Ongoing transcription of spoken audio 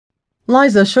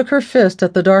Lyza shook her fist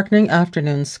at the darkening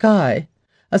afternoon sky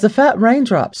as a fat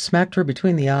raindrop smacked her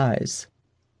between the eyes.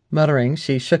 Muttering,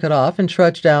 she shook it off and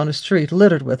trudged down a street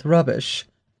littered with rubbish.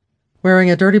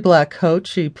 Wearing a dirty black coat,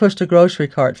 she pushed a grocery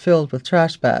cart filled with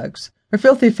trash bags. Her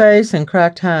filthy face and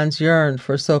cracked hands yearned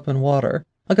for soap and water.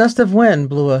 A gust of wind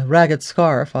blew a ragged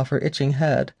scarf off her itching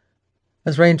head.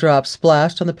 As raindrops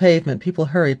splashed on the pavement, people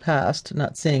hurried past,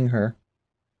 not seeing her.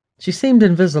 She seemed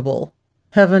invisible.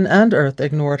 Heaven and earth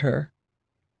ignored her.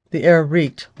 The air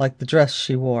reeked like the dress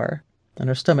she wore, and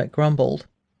her stomach grumbled.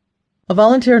 A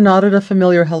volunteer nodded a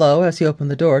familiar hello as he opened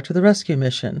the door to the rescue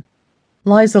mission.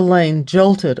 Lyza Lane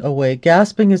jolted away,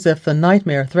 gasping as if the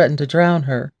nightmare threatened to drown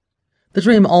her. The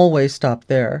dream always stopped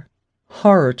there.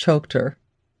 Horror choked her.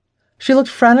 She looked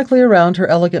frantically around her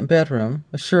elegant bedroom,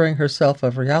 assuring herself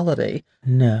of reality.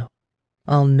 No,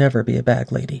 I'll never be a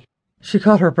bag lady. She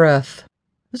caught her breath.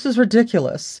 This is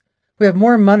ridiculous. We have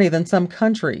more money than some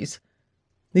countries.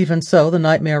 Even so, the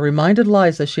nightmare reminded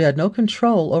Lyza she had no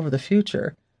control over the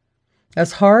future.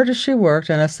 As hard as she worked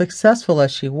and as successful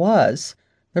as she was,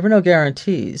 there were no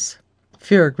guarantees.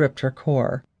 Fear gripped her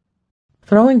core.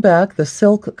 Throwing back the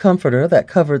silk comforter that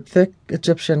covered thick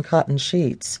Egyptian cotton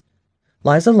sheets,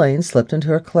 Lyza Lane slipped into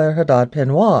her Claire Haddad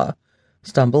peignoir,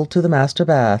 stumbled to the master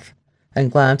bath,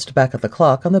 and glanced back at the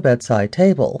clock on the bedside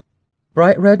table.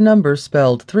 Bright red numbers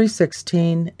spelled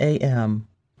 3:16 a.m.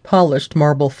 Polished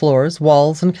marble floors,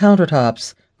 walls, and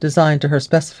countertops, designed to her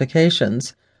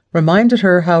specifications, reminded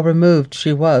her how removed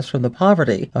she was from the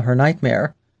poverty of her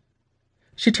nightmare.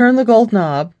 She turned the gold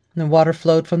knob, and water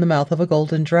flowed from the mouth of a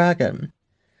golden dragon.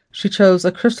 She chose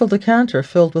a crystal decanter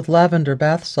filled with lavender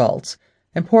bath salts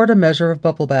and poured a measure of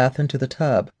bubble bath into the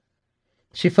tub.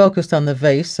 She focused on the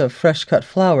vase of fresh-cut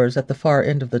flowers at the far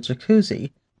end of the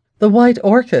jacuzzi. The white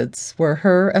orchids were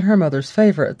her and her mother's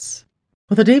favorites.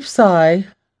 With a deep sigh,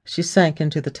 she sank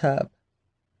into the tub.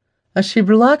 As she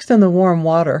relaxed in the warm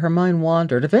water, her mind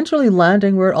wandered, eventually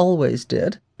landing where it always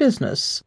did: business.